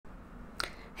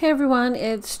Hey everyone,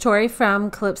 it's Tori from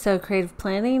Calypso Creative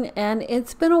Planning, and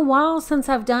it's been a while since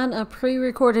I've done a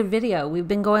pre-recorded video. We've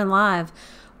been going live,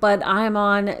 but I'm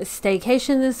on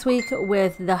staycation this week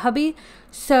with the hubby,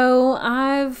 so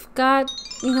I've got,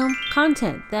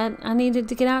 content that I needed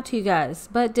to get out to you guys,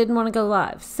 but didn't want to go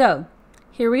live. So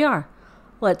here we are.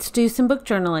 Let's do some book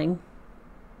journaling.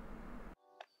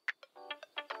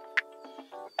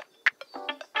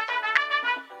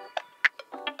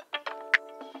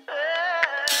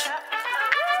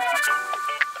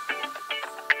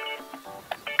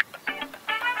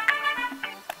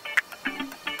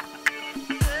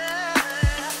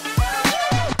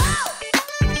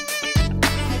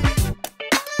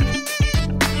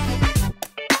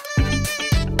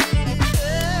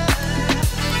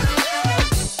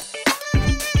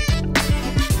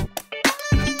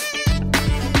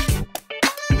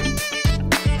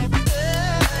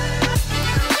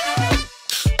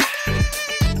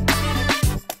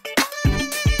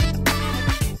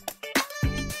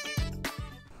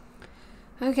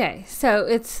 Okay, so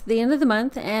it's the end of the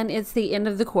month and it's the end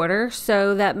of the quarter,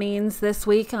 so that means this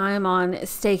week I'm on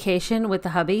staycation with the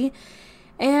hubby,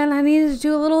 and I needed to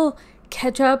do a little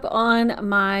catch up on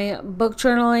my book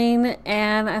journaling,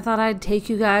 and I thought I'd take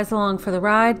you guys along for the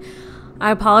ride.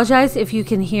 I apologize if you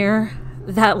can hear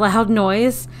that loud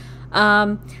noise.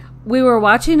 We were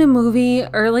watching a movie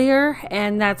earlier,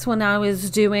 and that's when I was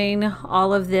doing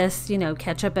all of this,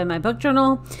 catch up in my book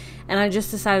journal, and I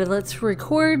just decided let's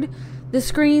record the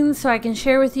screen so I can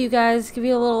share with you guys, give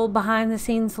you a little behind the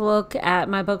scenes look at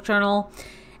my book journal.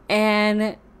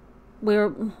 And we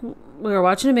were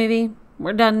watching a movie.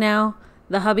 We're done now.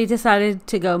 The hubby decided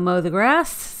to go mow the grass,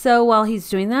 so while he's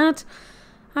doing that,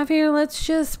 I figured let's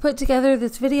just put together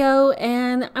this video,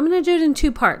 and I'm gonna do it in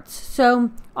two parts,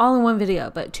 so all in one video,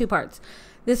 but two parts.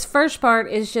 This first part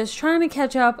is just trying to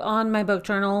catch up on my book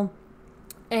journal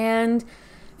and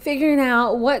figuring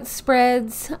out what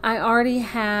spreads I already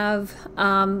have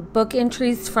book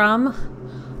entries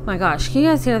from. My gosh, can you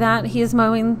guys hear that? He is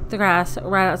mowing the grass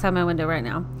right outside my window right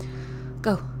now.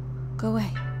 Go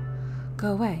away,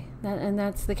 go away. And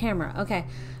that's the camera. Okay,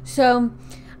 so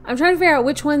I'm trying to figure out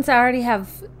which ones I already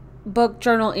have book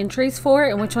journal entries for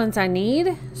and which ones I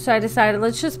need. So I decided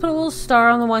let's just put a little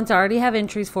star on the ones I already have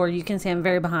entries for. You can see I'm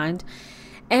very behind.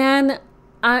 And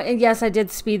yes, I did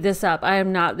speed this up. I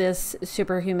am not this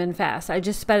superhuman fast. I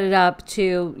just sped it up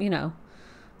to,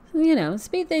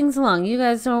 speed things along. You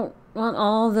guys don't want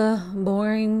all the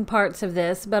boring parts of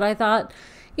this, but I thought,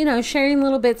 sharing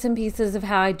little bits and pieces of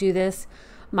how I do this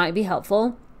might be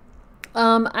helpful.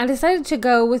 I decided to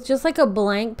go with just like a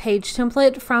blank page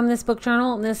template from this book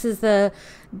journal. And this is the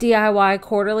DIY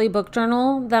quarterly book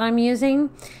journal that I'm using.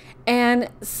 And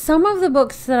some of the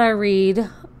books that I read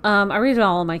it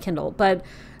all on my Kindle, but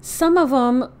some of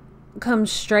them come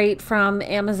straight from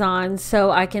Amazon, so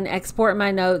I can export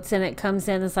my notes and it comes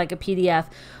in as like a PDF.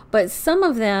 But some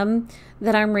of them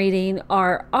that I'm reading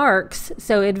are ARCs,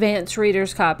 so advanced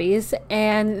readers copies,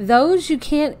 and those you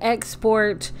can't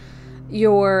export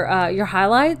your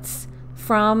highlights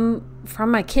from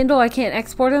my Kindle. I can't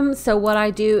export them. So what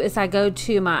I do is I go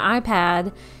to my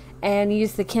iPad and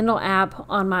use the Kindle app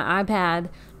on my iPad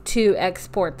to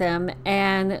export them,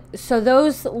 and so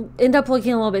those end up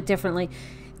looking a little bit differently.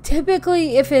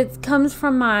 Typically, if it comes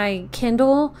from my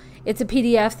Kindle, it's a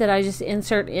PDF that I just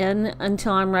insert in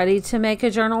until I'm ready to make a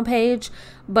journal page.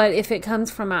 But if it comes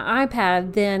from my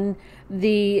iPad, then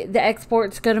the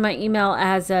exports go to my email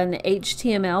as an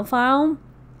HTML file.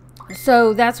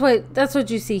 So that's what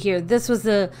you see here. This was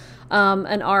an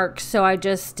ARC, so I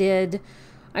just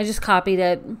copied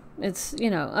it. It's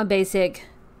a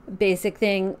basic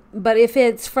thing. But if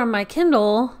it's from my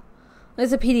Kindle,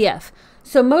 it's a PDF.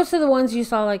 So most of the ones you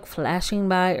saw like flashing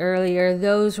by earlier,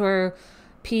 those were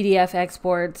PDF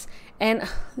exports. And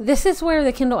this is where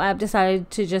the Kindle app decided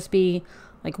to just be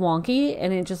like wonky,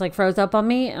 and it just like froze up on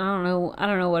me, and I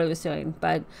don't know what it was doing,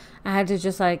 but I had to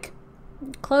just like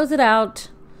close it out,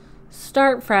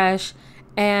 start fresh.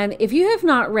 And if you have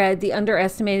not read the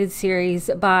Underestimated series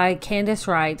by Candace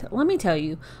Wright, let me tell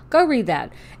you, go read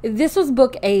that. This was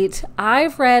book 8.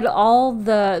 I've read all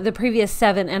the previous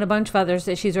 7 and a bunch of others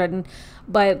that she's written,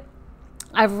 but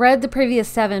I've read the previous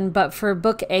 7, but for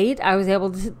book 8, I was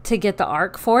able to get the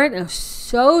ARC for it, and I was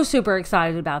so super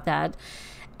excited about that.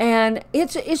 And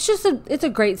it's a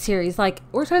great series. Like,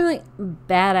 we're talking like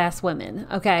badass women,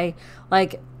 okay?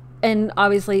 Like, and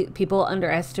obviously people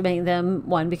underestimate them,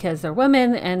 one, because they're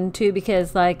women, and two,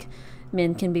 because like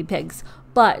men can be pigs,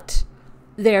 but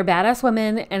they're badass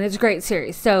women, and it's a great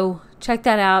series. So check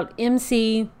that out.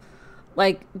 MC,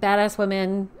 like badass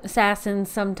women, assassins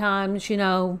sometimes,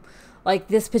 like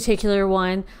this particular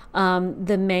one,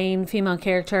 the main female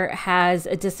character has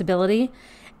a disability,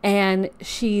 and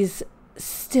she's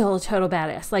still a total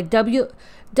badass. Like double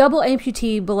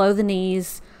amputee below the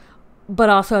knees, but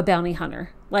also a bounty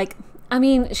hunter. Like, I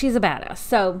mean, she's a badass.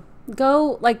 So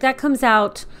go, like, that comes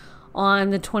out on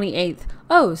the 28th.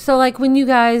 Oh, so like when you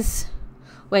guys,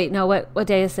 wait, no, what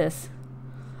day is this?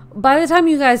 By the time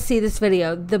you guys see this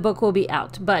video, the book will be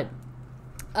out. But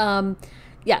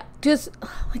yeah, just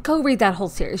like go read that whole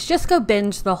series. Just go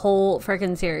binge the whole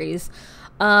freaking series.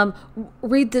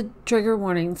 Read the trigger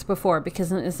warnings before,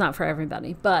 because it's not for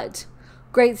everybody, but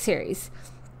great series.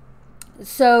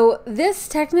 So this,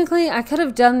 technically, I could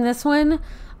have done this one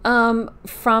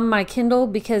from my Kindle,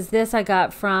 because this I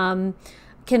got from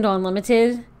Kindle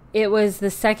Unlimited. It was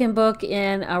the second book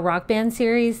in a Rock Band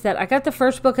series that I got the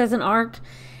first book as an ARC,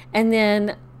 and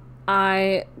then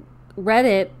I read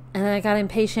it, and then I got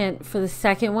impatient for the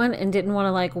second one and didn't want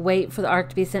to like wait for the ARC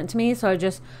to be sent to me, so I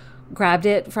just grabbed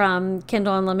it from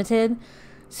Kindle Unlimited.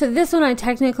 So this one I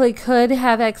technically could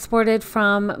have exported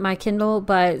from my Kindle,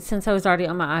 but since I was already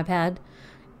on my iPad,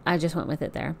 I just went with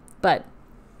it there. But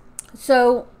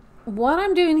so what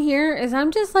I'm doing here is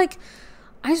I'm just like,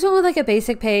 I just went with like a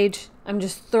basic page. I'm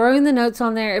just throwing the notes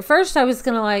on there. At first I was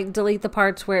going to like delete the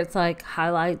parts where it's like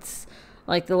highlights,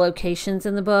 like the locations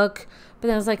in the book. But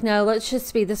then I was like, no, let's just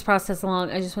speed this process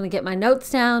along. I just want to get my notes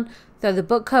down, throw the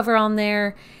book cover on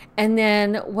there. And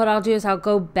then what I'll do is I'll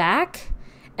go back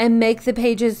and make the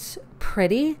pages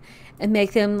pretty and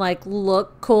make them like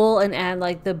look cool and add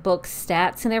like the book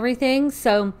stats and everything.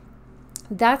 So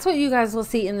that's what you guys will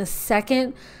see in the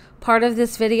second part of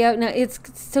this video. Now it's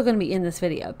still going to be in this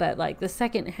video, but like the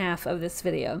second half of this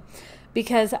video,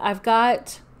 because I've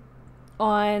got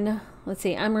on, let's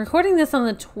see, I'm recording this on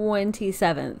the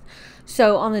 27th.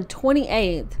 So on the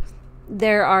 28th,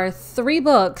 there are 3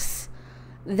 books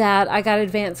that I got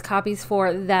advanced copies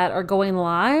for that are going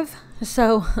live.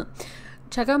 So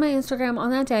check out my Instagram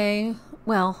on that day.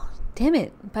 Well, damn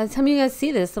it, by the time you guys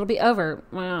see this, it'll be over.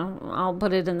 Well, I'll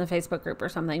put it in the Facebook group or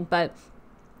something. But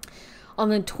on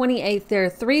the 28th, there are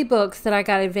 3 books that I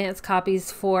got advanced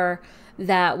copies for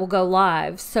that will go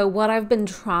live. So what I've been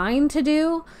trying to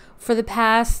do for the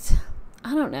past,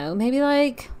 I don't know, maybe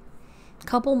like a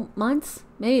couple months,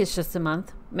 maybe it's just a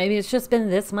month, maybe it's just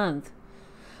been this month.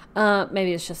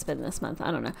 Maybe it's just been this month.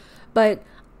 I don't know. But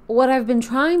what I've been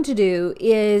trying to do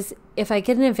is, if I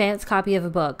get an advanced copy of a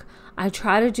book, I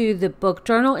try to do the book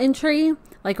journal entry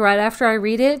like right after I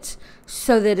read it,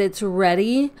 so that it's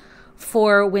ready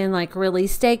for when like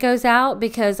release date goes out,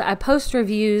 because I post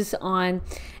reviews on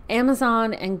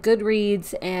Amazon and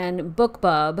Goodreads and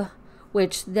BookBub,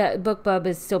 which that BookBub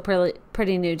is still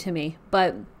pretty new to me,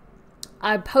 but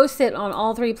I post it on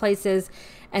all 3 places.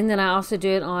 And then I also do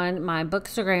it on my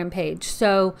Bookstagram page.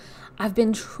 So I've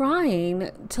been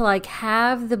trying to like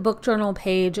have the book journal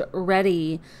page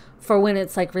ready for when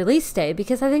it's like release day,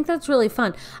 because I think that's really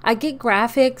fun. I get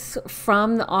graphics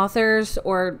from the authors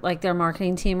or like their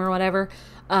marketing team or whatever,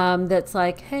 that's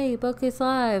like, hey, book is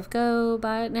live, go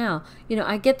buy it now. You know,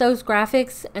 I get those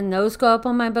graphics and those go up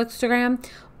on my Bookstagram.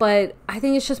 But I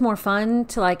think it's just more fun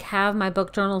to like have my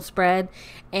book journal spread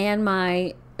and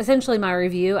essentially my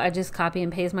review. I just copy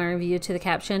and paste my review to the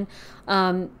caption,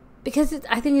 because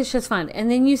I think it's just fun.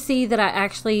 And then you see that I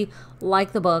actually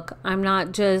like the book. I'm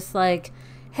not just like,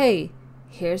 hey,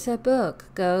 here's a book,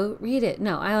 go read it.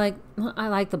 No, I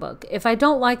like the book. If I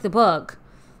don't like the book,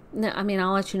 I mean,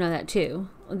 I'll let you know that too.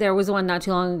 There was one not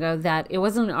too long ago that it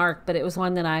wasn't an ARC, but it was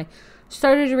one that I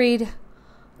started to read,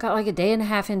 got like a day and a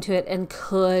half into it, and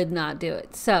could not do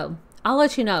it. So I'll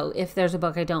let you know if there's a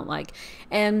book I don't like.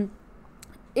 And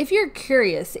if you're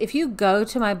curious, if you go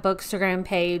to my Bookstagram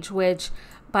page, which,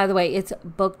 by the way, it's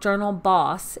Book Journal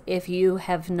Boss, if you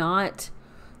have not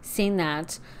seen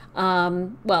that,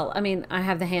 well, I mean, I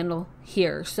have the handle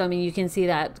here. So, I mean, you can see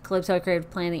that Calypso Creative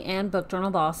Planning and Book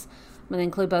Journal Boss. I'm going to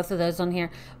include both of those on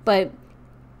here. But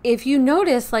if you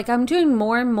notice, like, I'm doing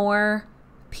more and more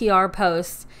PR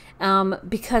posts,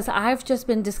 because I've just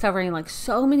been discovering like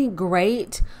so many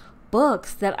great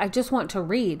books that I just want to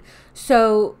read.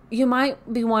 So you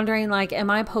might be wondering, like, am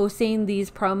I posting these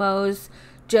promos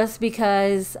just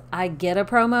because I get a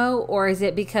promo, or is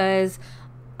it because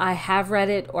I have read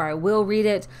it or I will read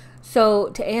it? So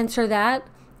to answer that,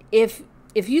 if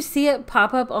you see it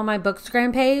pop up on my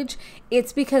Bookstagram page,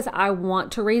 it's because I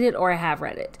want to read it or I have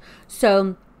read it.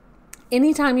 So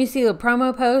anytime you see a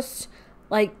promo post,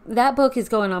 like, that book is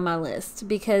going on my list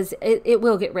because it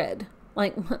will get read.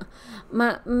 Like,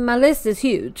 my list is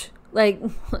huge. Like,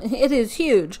 it is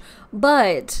huge.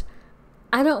 But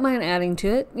I don't mind adding to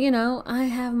it. You know, I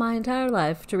have my entire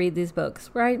life to read these books,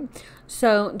 right?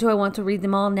 So, do I want to read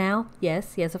them all now?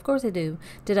 Yes, of course I do.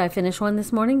 Did I finish one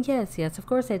this morning? Yes, of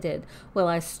course I did. Will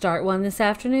I start one this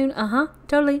afternoon?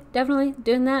 Totally, definitely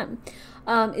doing that.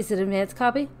 Is it an advanced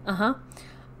copy?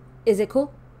 Is it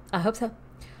cool? I hope so.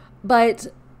 But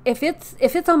if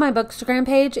it's on my Bookstagram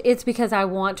page, it's because I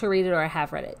want to read it or I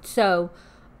have read it. So,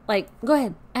 like, go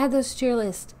ahead, add those to your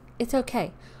list. It's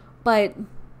okay. But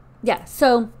yeah,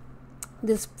 so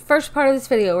this first part of this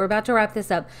video, we're about to wrap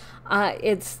this up.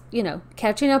 It's, you know,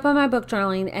 catching up on my book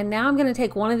journaling, and now I'm going to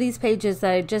take one of these pages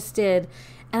that I just did,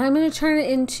 and I'm going to turn it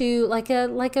into like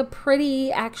a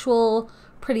pretty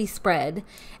spread.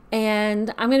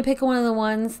 And I'm going to pick one of the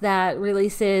ones that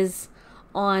releases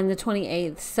on the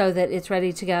 28th so that it's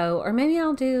ready to go. Or maybe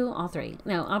I'll do all three.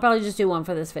 No, I'll probably just do one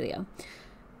for this video.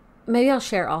 Maybe I'll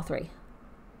share all three,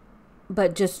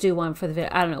 but just do one for the video.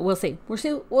 I don't know. We'll see.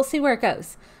 We'll see where it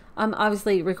goes. I'm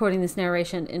obviously recording this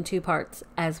narration in 2 parts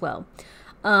as well.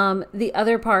 The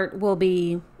other part will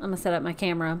be, I'm going to set up my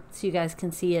camera so you guys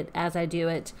can see it as I do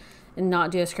it and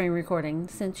not do a screen recording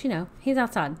since, you know, he's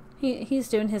outside. He's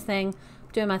doing his thing,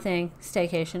 doing my thing,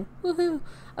 staycation. Woohoo.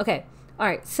 Okay. All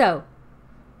right. So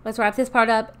let's wrap this part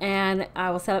up and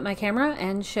I will set up my camera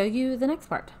and show you the next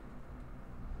part.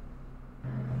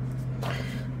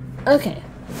 Okay.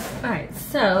 All right.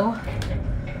 So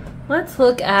let's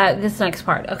look at this next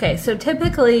part. Okay. So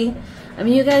typically, I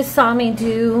mean, you guys saw me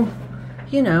do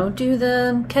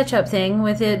the Catchup thing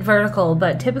with it vertical,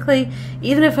 but typically,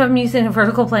 even if I'm using a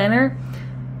vertical planner,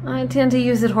 I tend to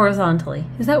use it horizontally.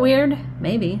 Is that weird?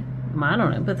 Maybe. I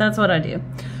don't know, but that's what I do.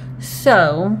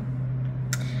 So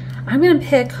I'm going to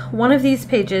pick one of these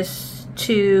pages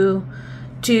to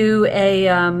do a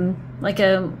like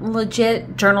a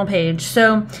legit journal page.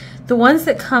 So the ones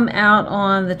that come out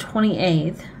on the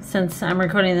 28th, since I'm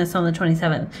recording this on the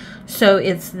 27th, so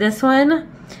it's this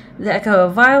one, The Echo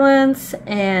of Violence,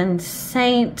 and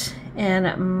Saint,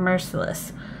 and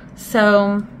Merciless.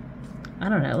 So I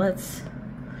don't know, let's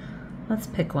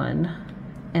pick one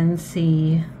and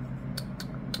see.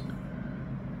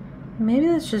 Maybe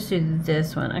let's just do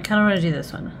this one. I kind of want to do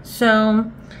this one.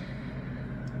 So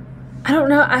I don't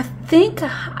know. I think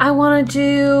I want to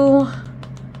do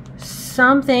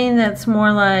something that's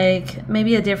more like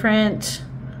maybe a different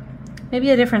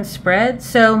spread.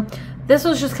 So this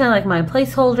was just kind of like my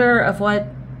placeholder of what,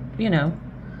 you know,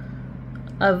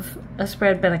 of a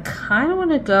spread, but I kind of want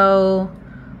to go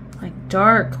like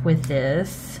dark with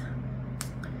this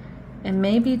and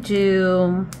maybe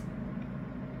do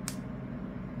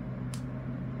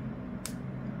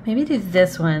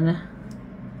this one.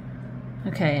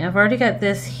 Okay, I've already got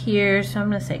this here, so I'm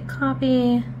going to say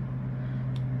copy,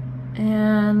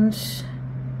 and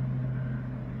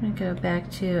I'm going to go back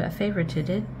to I favorited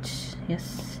it.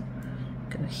 Yes,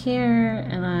 go here,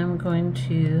 and I'm going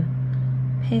to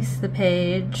paste the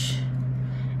page,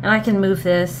 and I can move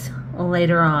this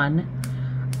later on.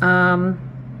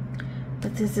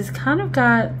 But this is kind of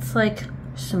got like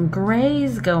some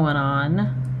grays going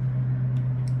on.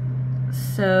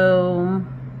 So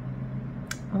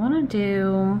I want to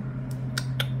do,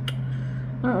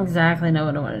 I don't exactly know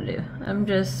what I want to do. I'm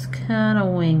just kind of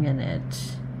winging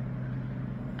it.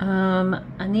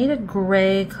 I need a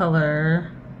gray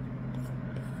color.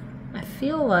 I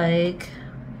feel like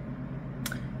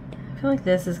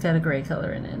this has got a gray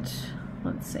color in it.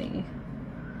 Let's see.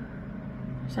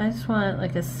 So I just want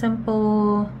like a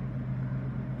simple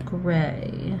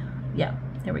gray. Yeah,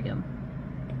 there we go.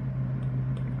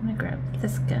 I'm gonna grab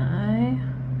this guy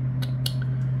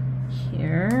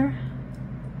here,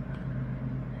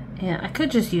 and I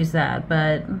could just use that,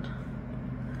 but I'm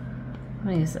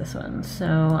gonna use this one.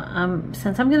 So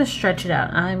since I'm gonna stretch it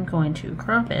out, I'm going to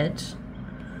crop it,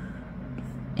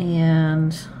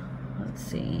 and let's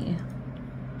see,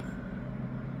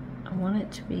 I want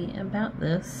it to be about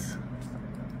this,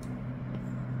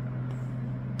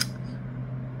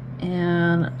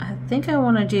 and I think I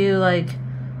want to do like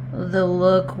the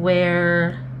look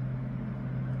where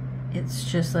it's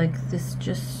just like this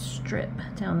just strip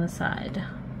down the side.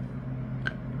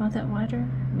 Do I want that wider?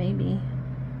 Maybe.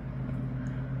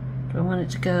 Do I want it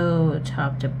to go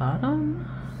top to bottom?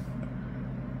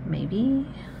 Maybe.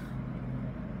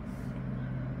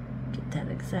 Get that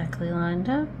exactly lined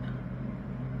up.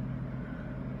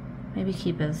 Maybe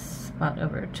keep a spot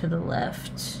over to the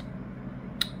left.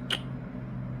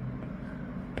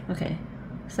 Okay.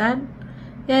 Is that?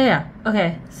 Yeah.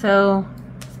 Okay, so,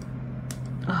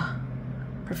 oh,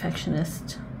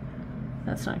 perfectionist.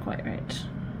 That's not quite right.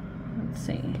 Let's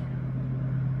see.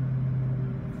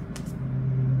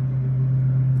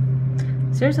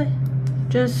 Seriously,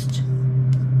 just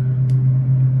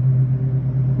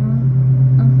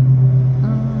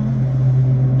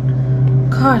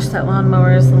Gosh, that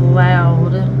lawnmower is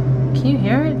loud. Can you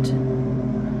hear it?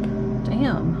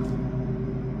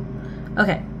 Damn.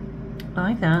 Okay, I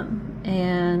like that.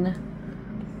 And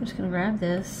I'm just gonna grab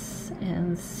this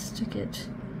and stick it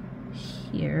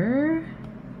here.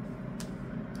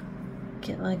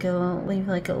 Get like leave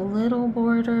like a little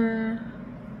border.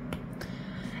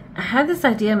 I had this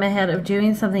idea in my head of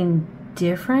doing something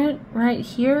different right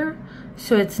here,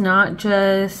 so it's not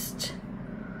just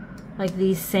like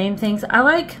these same things. I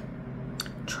like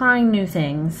trying new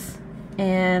things,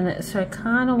 and so I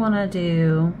kind of want to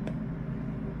do,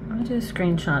 I'm going to do a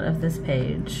screenshot of this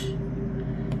page,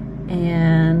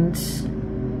 and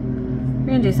we're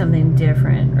going to do something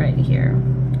different right here.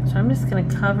 So I'm just going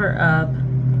to cover up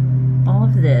all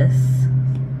of this,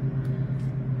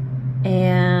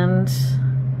 and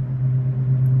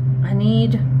I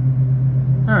need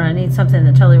something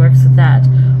that totally works with that,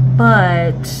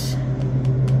 but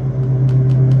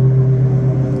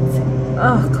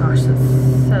oh gosh, that's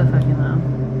so fucking loud.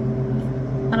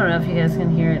 I don't know if you guys can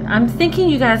hear it. I'm thinking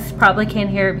you guys probably can't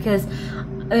hear it because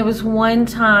there was one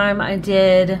time I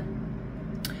think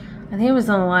it was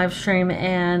on a live stream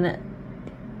and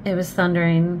it was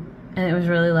thundering and it was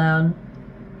really loud,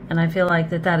 and I feel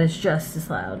like that is just as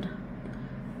loud.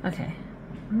 Okay,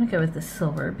 I'm gonna go with the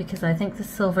silver because I think the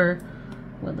silver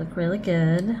would look really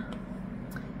good.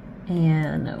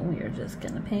 And we are just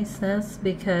gonna paste this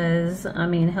because, I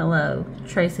mean, hello,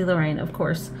 Tracy, Lorraine, of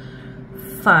course,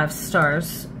 5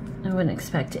 stars. I wouldn't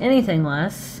expect anything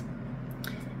less.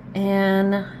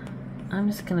 And I'm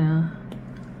just gonna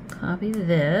copy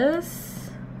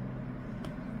this.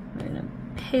 We're gonna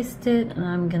paste it, and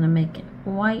I'm gonna make it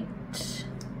white.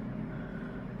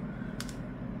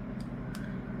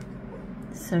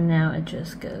 So now it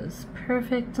just goes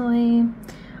perfectly.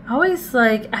 I always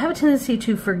I have a tendency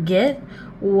to forget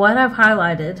what I've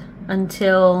highlighted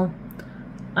until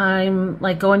I'm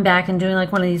like going back and doing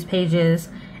like one of these pages,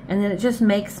 and then it just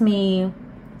makes me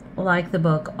like the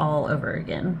book all over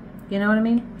again. You know what I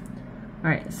mean?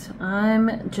 Alright, so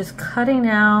I'm just cutting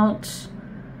out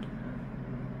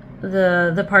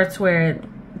the parts where it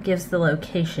gives the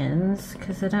locations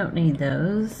because I don't need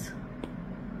those.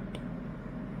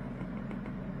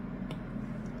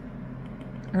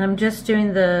 And I'm just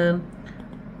doing the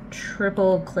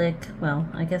triple click, well,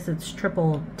 I guess it's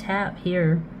triple tap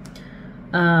here,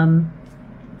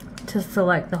 to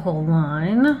select the whole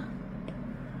line.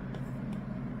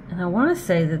 And I want to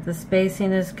say that the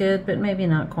spacing is good, but maybe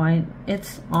not quite.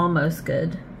 It's almost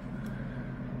good.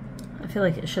 I feel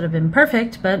like it should have been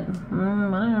perfect, but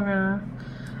whatever.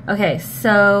 Okay,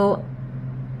 so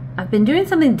I've been doing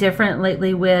something different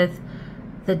lately with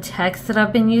the text that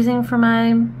I've been using for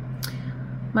my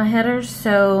headers,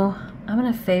 so I'm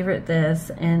gonna favorite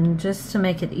this, and just to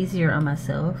make it easier on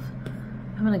myself,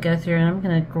 I'm gonna go through and I'm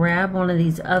gonna grab one of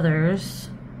these others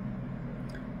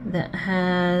that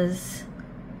has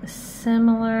a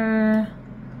similar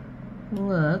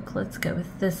look. Let's go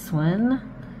with this one.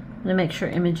 I'm gonna make sure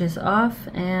image is off,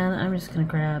 and I'm just gonna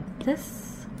grab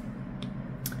this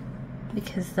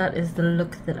because that is the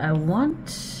look that I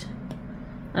want.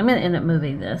 I'm gonna end up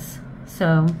moving this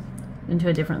so into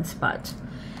a different spot.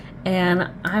 And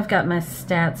I've got my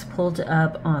stats pulled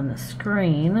up on the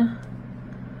screen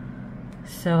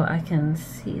so I can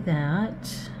see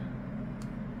that.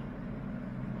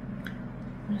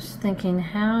 I'm just thinking,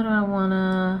 how do I want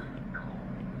to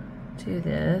do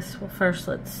this? Well, first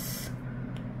let's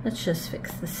just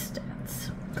fix the stats.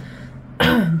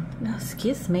 No,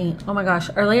 excuse me. Oh my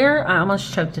gosh, earlier I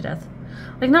almost choked to death.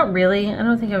 Like, not really. I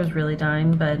don't think I was really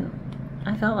dying, but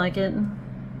I felt like it.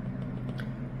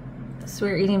 So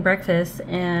we were eating breakfast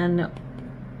and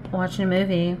watching a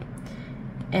movie,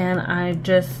 and I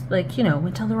just, like, you know,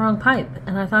 went down the wrong pipe,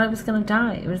 and I thought I was gonna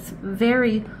die. It was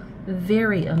very,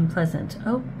 very unpleasant.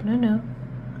 Oh, no.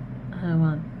 I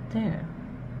want there.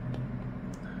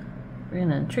 We're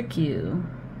gonna trick you.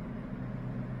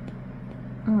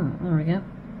 There we go.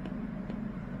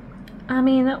 I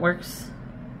mean, that works.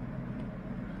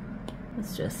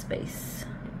 Let's just space.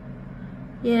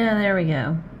 Yeah, there we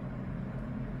go.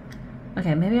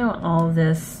 Okay, maybe I want all of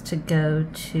this to go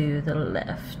to the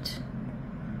left.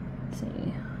 Let's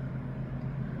see.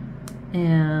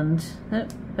 And,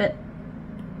 but,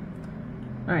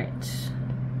 alright.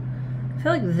 I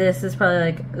feel like this is probably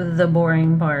like the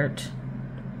boring part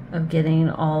of getting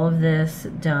all of this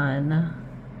done.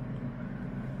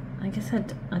 I guess I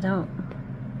don't.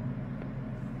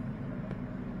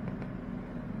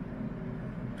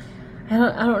 I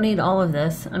don't need all of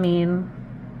this. I mean,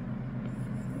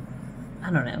 I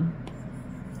don't know.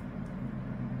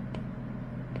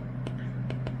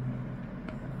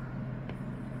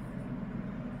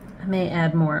 I may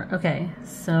add more. Okay,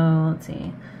 so let's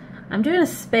see. I'm doing a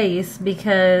space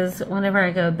because whenever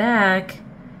I go back,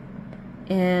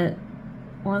 it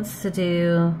wants to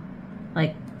do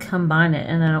like combine it,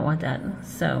 and I don't want that.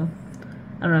 So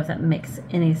I don't know if that makes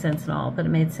any sense at all, but it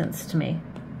made sense to me.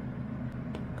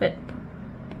 Good.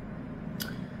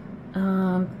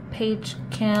 Page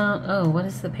count. Oh, what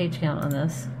is the page count on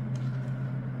this?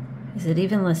 Is it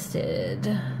even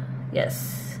listed?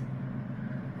 Yes.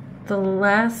 The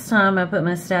last time I put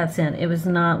my stats in, it was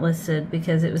not listed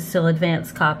because it was still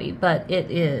advanced copy, but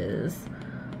it is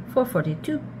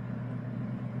 442.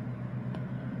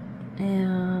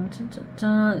 And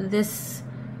this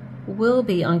will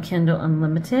be on Kindle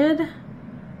Unlimited,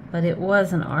 but it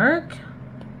was an ARC.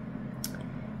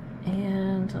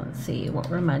 And let's see, what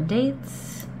were my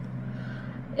dates?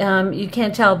 You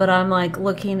can't tell, but I'm like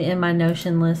looking in my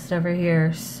Notion list over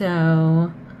here.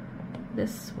 So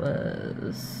this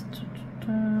was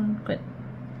quit.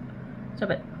 Stop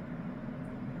it.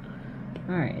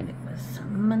 All right, it was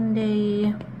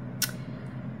Monday,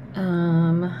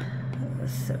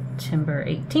 September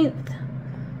 18th.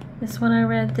 This one I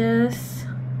read this,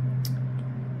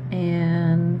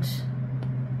 and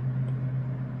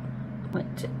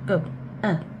went to go.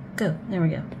 There we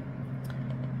go.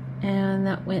 And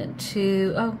that went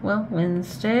to, oh, well,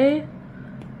 Wednesday,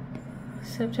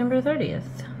 September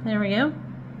 30th. There we go.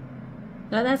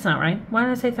 No, that's not right. Why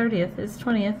did I say 30th? It's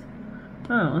 20th.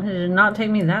 Oh, it did not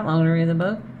take me that long to read the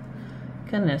book.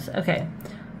 Goodness. Okay.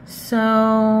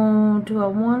 So, do I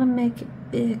want to make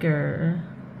it bigger?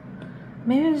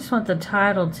 Maybe I just want the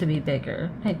title to be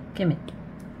bigger. Hey, gimme.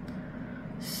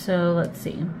 So, let's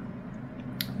see.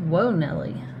 Whoa,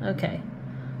 Nelly. Okay.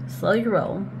 Slow your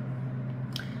roll.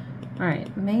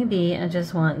 Alright, maybe I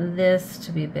just want this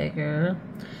to be bigger.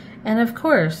 And of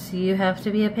course, you have to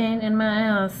be a pain in my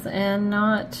ass and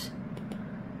not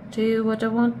do what I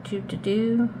want you to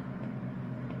do.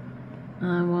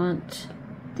 I want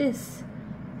this.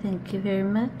 Thank you very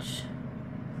much.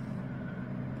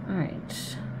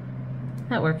 Alright.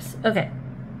 That works. Okay.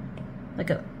 Let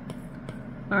go.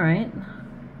 Alright.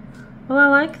 Well, I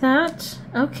like that.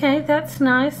 Okay, that's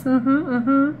nice.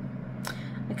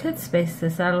 I could space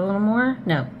this out a little more.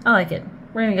 No, I like it.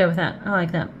 We're gonna go with that. I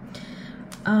like that.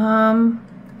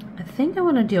 I think I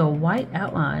want to do a white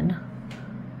outline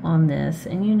on this,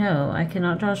 and you know I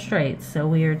cannot draw straight, so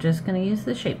we are just going to use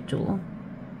the shape tool.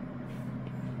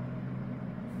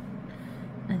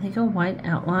 I think a white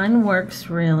outline works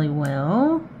really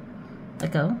well.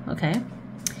 Let go. Okay.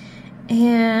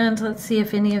 And let's see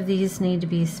if any of these need to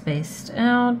be spaced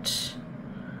out. So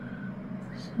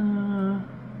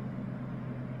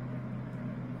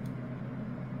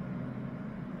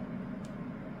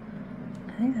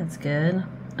I think that's good.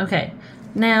 Okay,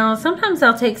 now sometimes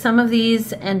I'll take some of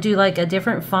these and do like a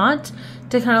different font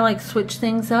to kind of like switch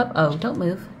things up. Oh, don't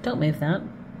move that.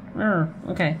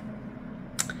 Okay.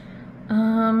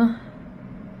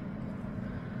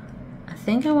 I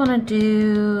think I want to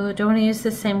do I want to use the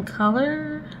same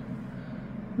color?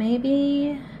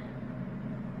 Maybe?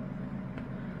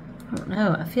 I don't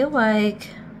know. I feel like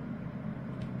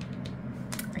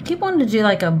I keep wanting to do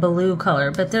like a blue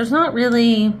color, but there's not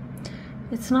really,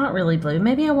 it's not really blue.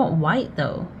 Maybe I want white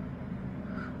though.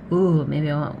 Ooh,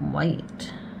 maybe I want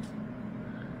white.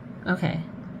 Okay,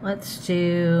 let's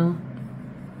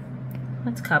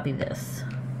copy this.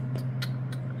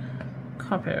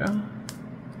 Copy.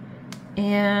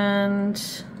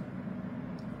 And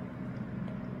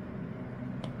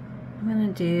I'm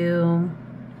gonna do,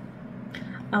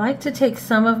 I like to take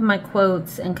some of my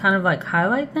quotes and kind of like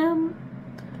highlight them,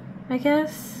 I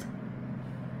guess.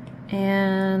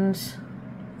 And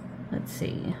let's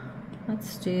see,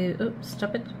 let's do, oops,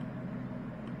 stop it.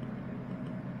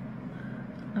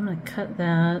 I'm gonna cut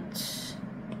that.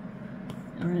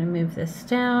 I'm gonna move this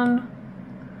down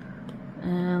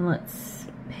and let's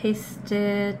paste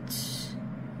it.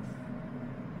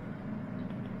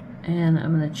 And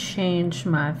I'm going to change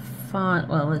my font.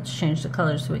 Well, let's change the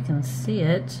color so we can see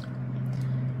it.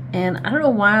 And I don't know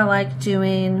why I like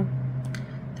doing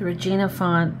the Regina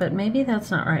font, but maybe that's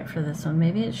not right for this one.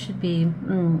 Maybe it should be,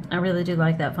 I really do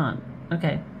like that font.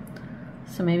 Okay,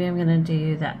 so maybe I'm going to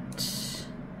do that.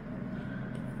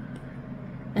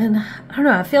 And I don't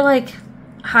know, I feel like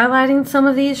highlighting some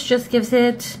of these just gives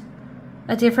it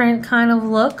a different kind of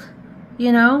look,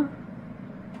 you know?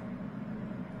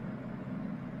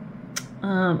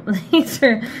 These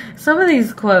are some of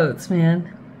these quotes,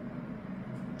 man.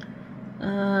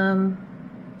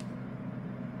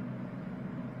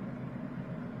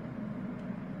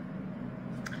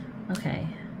 Okay.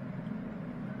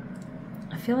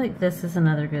 I feel like this is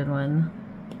another good one.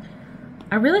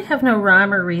 I really have no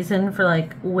rhyme or reason for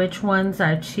like which ones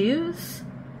I choose,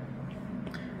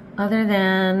 other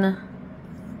than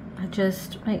I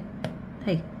just, wait,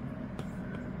 hey,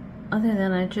 other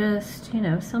than I just, you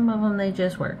know, some of them, they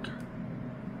just work.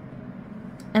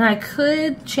 And I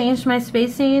could change my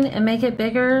spacing and make it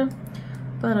bigger,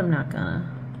 but I'm not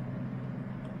gonna.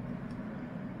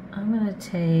 I'm gonna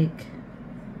take,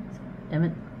 damn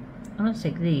it, I'm gonna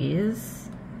take these.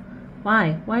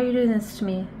 Why? Why are you doing this to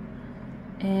me?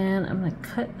 And I'm gonna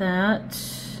cut that.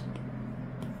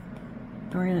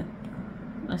 We're gonna,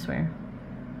 I swear,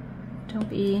 don't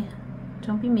be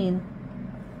mean.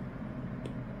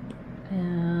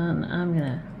 And I'm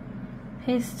gonna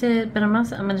paste it, but I'm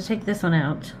gonna take this one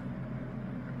out.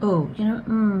 Oh, you know,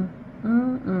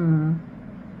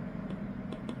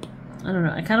 I don't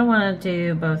know. I kind of want to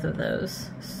do both of those.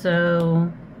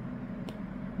 So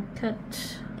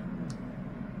cut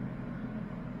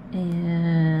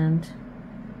and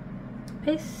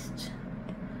paste.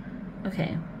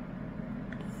 Okay.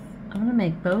 I'm gonna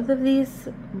make both of these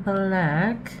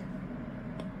black,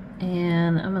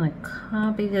 and I'm gonna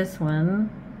copy this one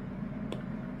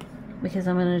because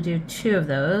I'm gonna do 2 of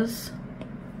those.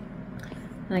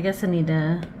 And I guess I need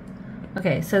to,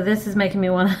 okay, so this is making me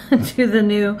want to do the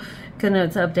new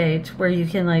GoodNotes update where you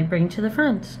can like bring to the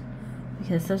front,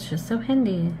 because that's just so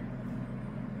handy,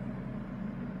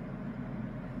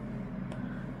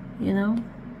 you know?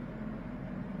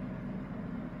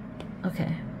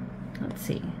 Okay, let's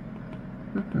see.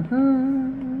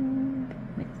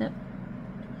 Make that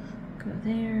go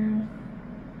there.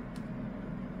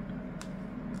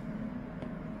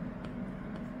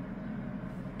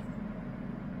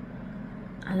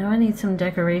 I know I need some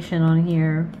decoration on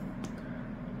here.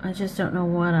 I just don't know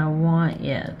what I want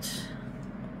yet.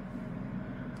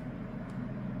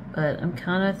 But I'm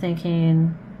kind of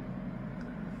thinking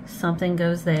something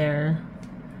goes there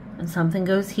and something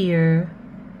goes here.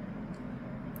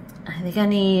 I think I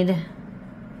need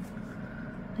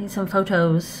some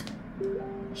photos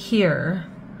here.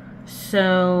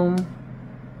 So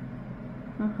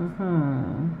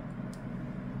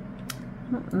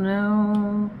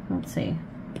no, let's see.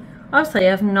 Honestly,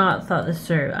 I've not thought this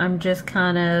through. I'm just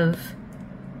kind of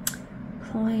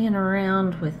playing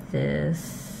around with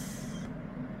this,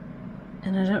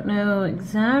 and I don't know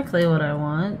exactly what I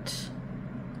want.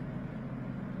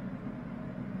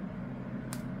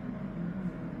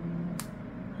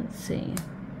 Let's see.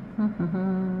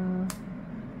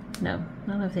 No,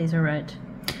 none of these are right.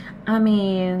 I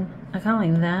mean, I kind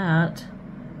of like that.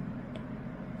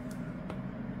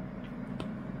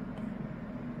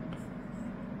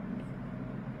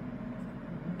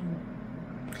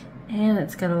 And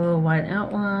it's got a little white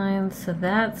outline, so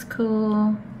that's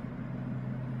cool.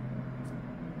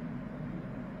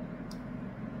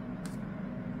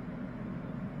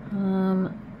 I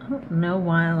don't know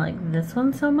why I like this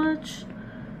one so much,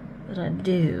 but I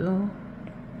do.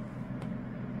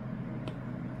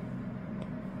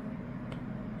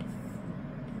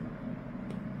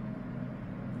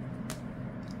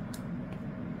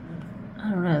 I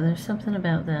don't know, there's something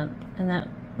about that, and that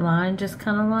line just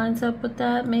kind of lines up with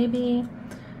that maybe,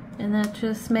 and that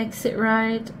just makes it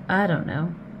right. I don't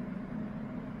know.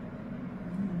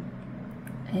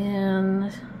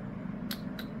 And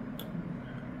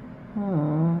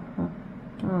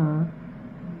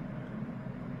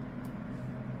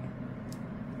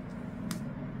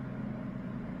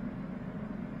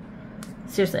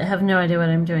seriously, I have no idea what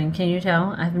I'm doing. Can you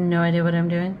tell? I have no idea what I'm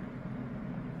doing.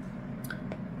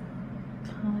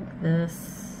 Like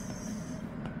this.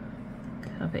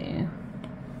 Copy.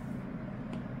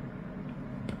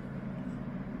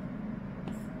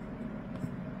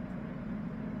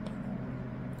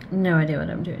 No idea what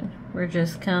I'm doing. We're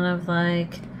just kind of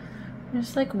like,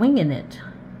 just like winging it.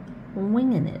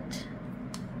 Winging it.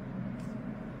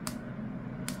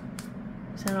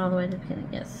 Is that all the way to the beginning?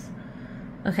 Yes.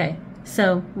 Okay,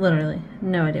 so literally,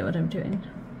 no idea what I'm doing.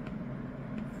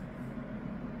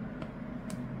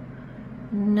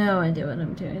 No idea what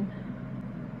I'm doing.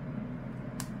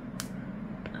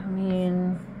 I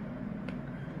mean,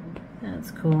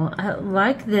 that's cool. I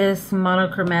like this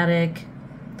monochromatic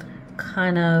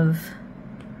kind of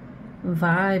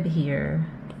vibe here.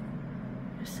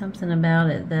 There's something about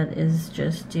it that is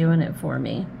just doing it for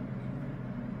me.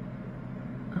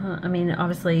 I mean,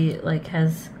 obviously, like,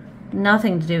 has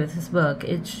nothing to do with this book.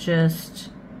 It's just,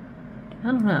 I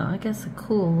don't know, I guess a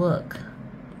cool look.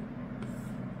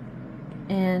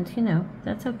 And, you know,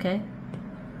 that's okay.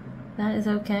 That is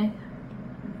okay.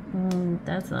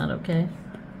 That's not okay.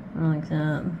 I don't like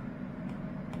that.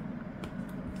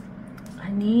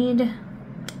 I need,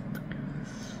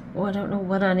 oh, I don't know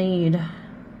what I need.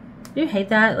 Do you hate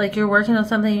that? Like you're working on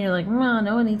something and you're like, I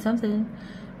know I need something.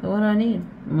 But what do I need?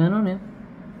 I don't know.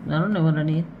 I don't know what I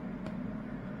need.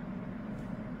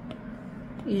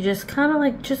 You just kind of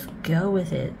like, just go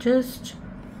with it. Just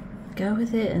go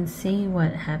with it and see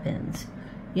what happens.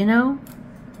 You know?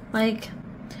 Like,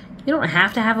 you don't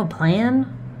have to have a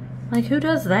plan. Like, who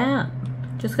does that?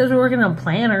 Just because we're working on a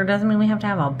planner doesn't mean we have to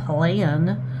have a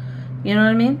plan. You know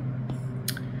what I mean?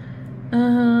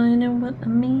 You know what I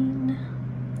mean?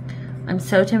 I'm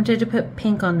so tempted to put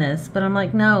pink on this, but I'm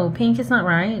like, no, pink is not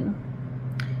right.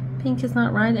 Pink is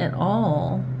not right at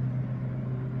all.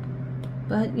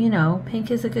 But, you know, pink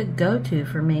is a good go-to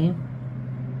for me.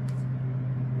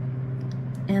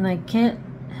 And I can't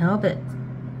help it.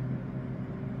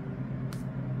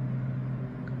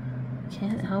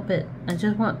 Can't help it. I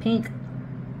just want pink.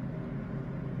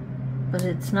 But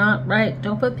it's not right.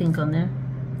 Don't put pink on there.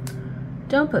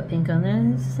 Don't put pink on there.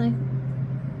 This is like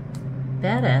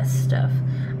badass stuff.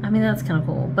 I mean, that's kind of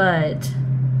cool, but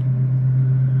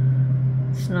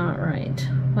it's not right.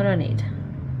 What do I need?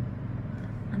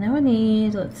 I know I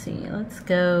need, let's see, let's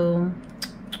go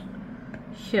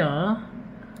here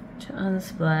to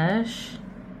Unsplash,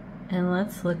 and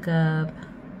let's look up,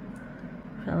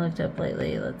 if I looked up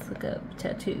lately, let's look up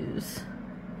tattoos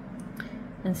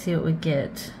and see what we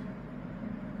get.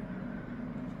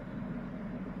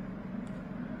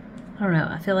 I don't know,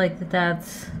 I feel like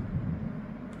that's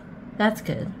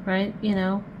good, right? You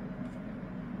know?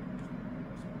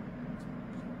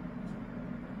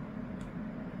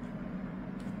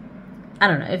 I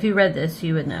don't know. If you read this,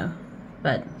 you would know.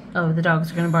 But, oh, the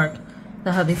dogs are going to bark.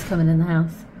 The hubby's coming in the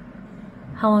house.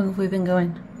 How long have we been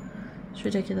going? It's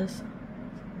ridiculous.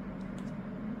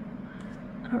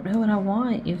 I don't know what I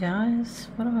want, you guys.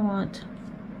 What do I want?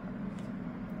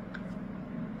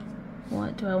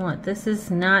 What do I want? This is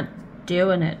not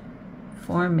doing it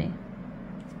for me.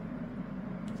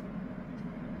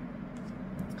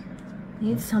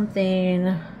 Need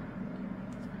something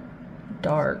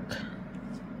dark.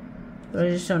 But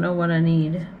I just don't know what I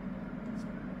need.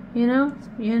 You know?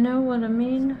 You know what I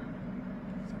mean?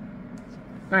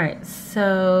 Alright,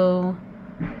 so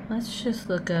let's just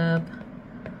look up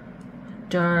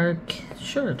dark,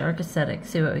 sure, dark aesthetic,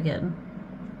 see what we get.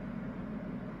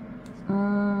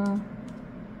 I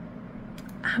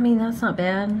mean, that's not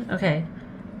bad. Okay,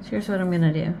 so here's what I'm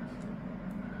gonna do.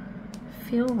 I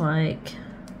feel like,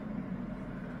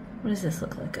 what does this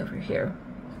look like over here?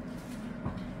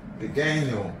 The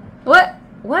Daniel. What?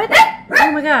 What?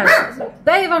 Oh my gosh.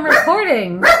 Babe, I'm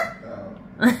recording.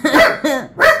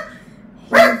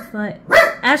 He's like,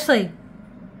 Ashley,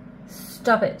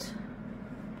 stop it.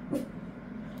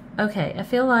 Okay, I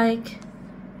feel like,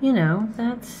 you know,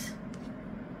 that's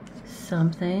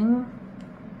something.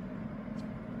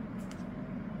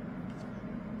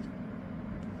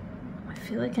 I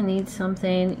feel like I need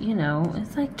something, you know,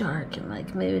 it's like dark and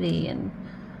like moody and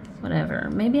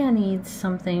whatever. Maybe I need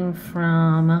something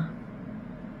from,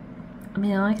 I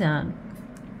mean, I like that.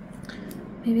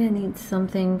 Maybe I need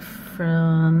something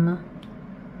from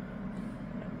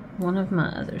one of my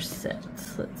other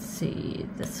sets. Let's see,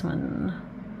 this one.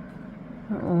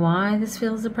 I don't know why this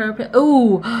feels appropriate.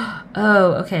 Oh,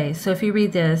 okay. So if you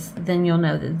read this, then you'll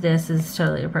know that this is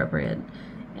totally appropriate.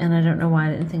 And I don't know why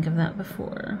I didn't think of that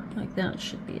before. Like, that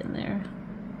should be in there.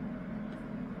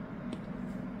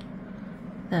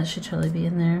 That should totally be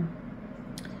in there.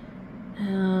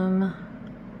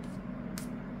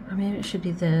 Or maybe it should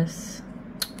be this.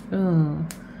 Ooh.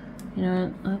 You know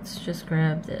what? Let's just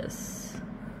grab this.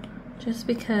 Just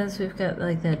because we've got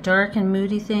like that dark and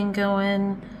moody thing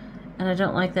going. And I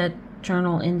don't like that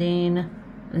journal ending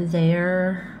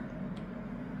there.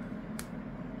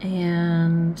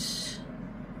 And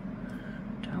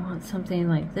do I want something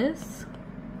like this?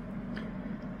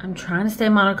 I'm trying to stay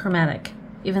monochromatic.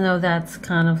 Even though that's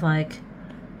kind of like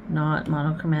not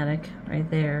monochromatic right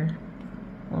there.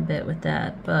 A little bit with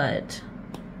that, but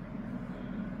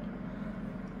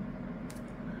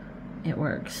it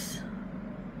works.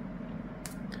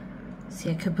 See,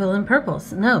 I could pull in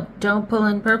purples. No, don't pull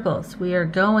in purples. We are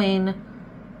going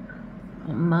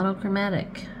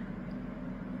monochromatic.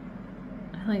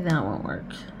 I feel like that won't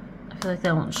work. I feel like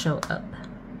that won't show up.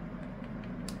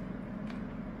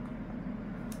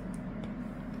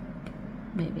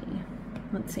 Maybe.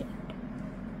 Let's see.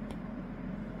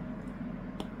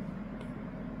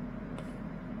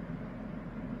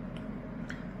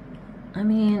 I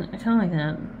mean, I kind of like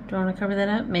that. Do I want to cover that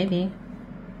up? Maybe.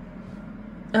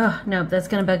 Oh, no, that's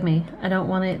going to bug me. I don't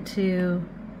want it to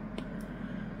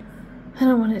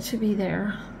be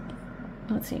there.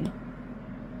 Let's see.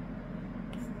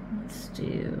 Let's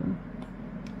do,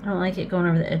 I don't like it going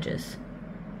over the edges.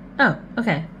 Oh,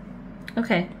 okay.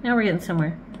 Okay, now we're getting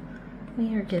somewhere.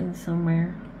 We are getting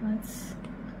somewhere. Let's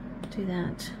do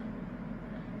that.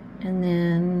 And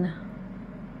then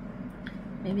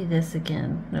maybe this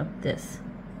again. Nope, this.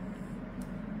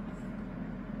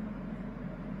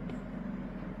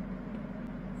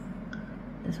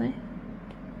 This way?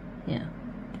 Yeah.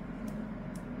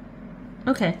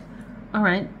 Okay. All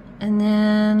right. And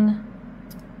then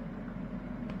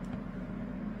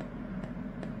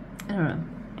I don't know.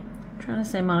 I'm trying to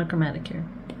say monochromatic here.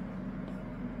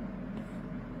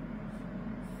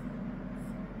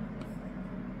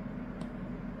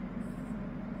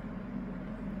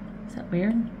 Is that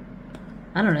weird?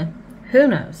 I don't know. Who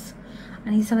knows? I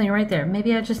need something right there.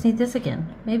 Maybe I just need this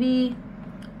again. Maybe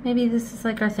this is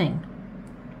like our thing.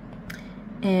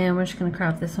 And we're just going to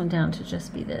crop this one down to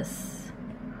just be this.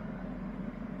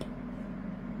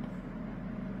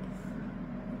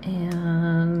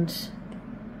 And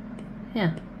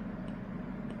yeah.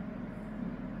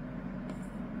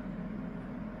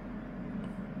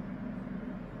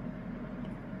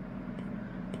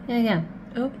 Yeah.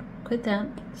 Oh, quit that.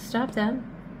 Stop that.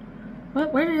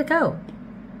 What? Where did it go?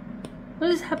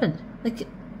 What has happened? Like,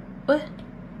 what?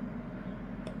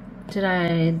 Did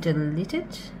I delete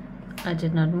it? I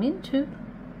did not mean to.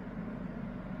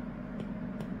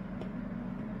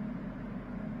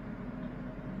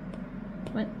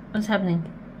 What's happening?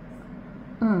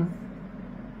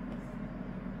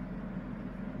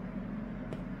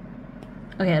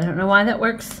 Okay, I don't know why that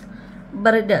works,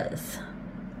 but it does.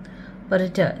 But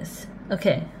it does.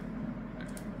 Okay.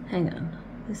 Hang on.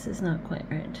 This is not quite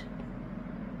right.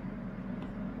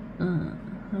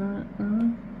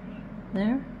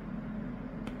 There?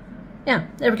 Yeah,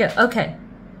 there we go. Okay.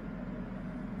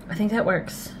 I think that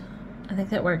works. I think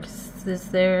that works. Is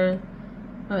there...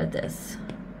 What about this?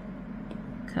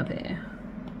 Copy.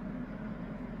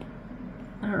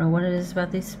 I don't know what it is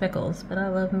about these speckles, but I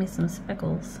love me some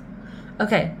speckles.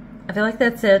 Okay. I feel like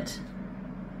that's it.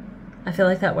 I feel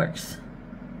like that works.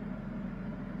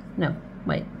 No.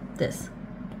 Wait. This.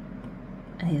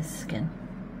 I need skin.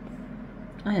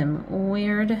 I am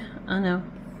weird. I know.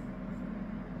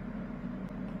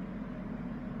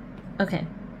 Okay.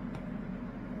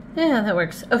 Yeah, that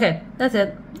works. Okay, that's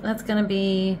it. That's gonna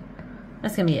be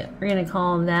it. We're gonna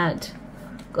call that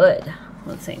good.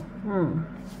 Let's see.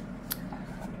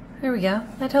 There we go.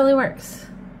 That totally works.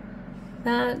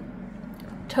 That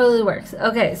totally works.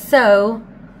 Okay, so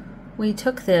we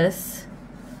took this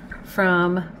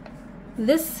from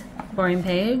this boring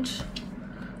page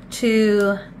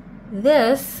to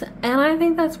this, and I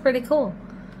think that's pretty cool.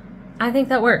 I think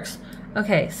that works.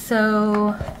 Okay,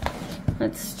 so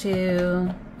let's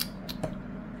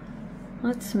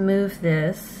move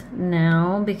this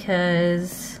now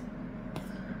because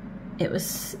it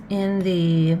was in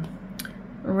the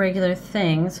regular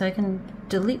thing, so I can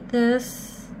delete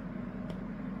this.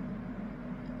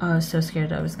 Oh, I was so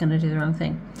scared I was gonna do the wrong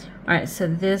thing. All right, so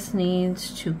this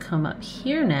needs to come up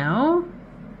here now.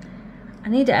 I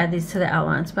need to add these to the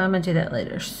outlines, but I'm gonna do that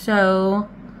later. So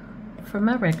for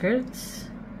my records,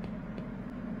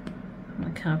 I'm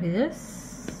gonna copy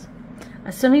this.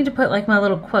 I still need to put like my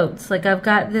little quotes. Like I've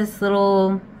got this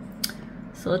little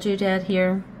doodad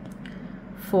here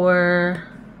for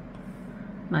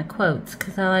my quotes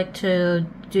because I like to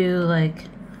do like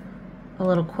a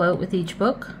little quote with each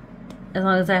book as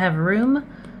long as I have room,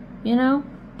 you know.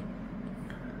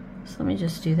 So let me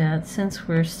just do that since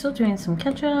we're still doing some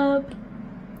catch-up.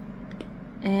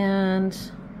 And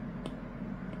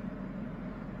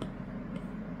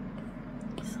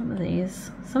some of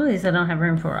these I don't have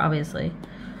room for, obviously.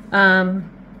 But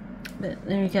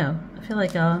there you go. I feel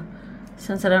like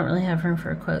since I don't really have room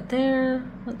for a quote there,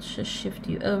 let's just shift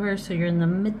you over so you're in the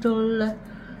middle.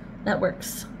 That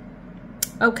works.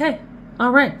 Okay.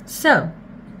 All right. So,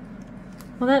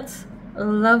 well, that's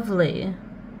lovely.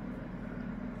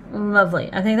 Lovely.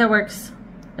 I think that works.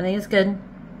 I think it's good.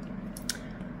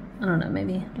 I don't know,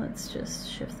 maybe let's just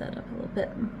shift that up a little bit.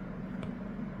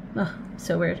 Oh,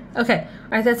 so weird. Okay,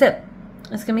 all right, that's it.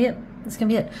 That's gonna be it. That's gonna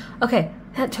be it. Okay,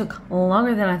 that took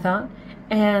longer than I thought.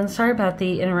 And sorry about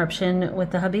the interruption with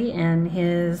the hubby and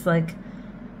his, like,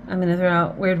 I'm gonna throw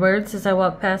out weird words as I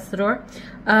walk past the door.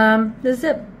 This is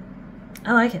it.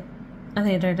 I like it. I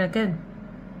think it turned out good.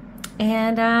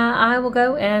 And I will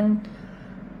go and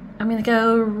I'm gonna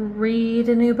go read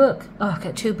a new book. Oh, I've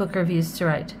got 2 book reviews to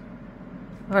write.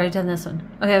 I've already done this one.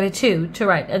 Okay, I have 2 to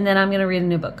write, and then I'm going to read a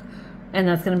new book. And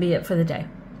that's going to be it for the day,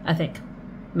 I think.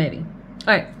 Maybe.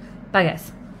 All right. Bye,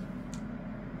 guys.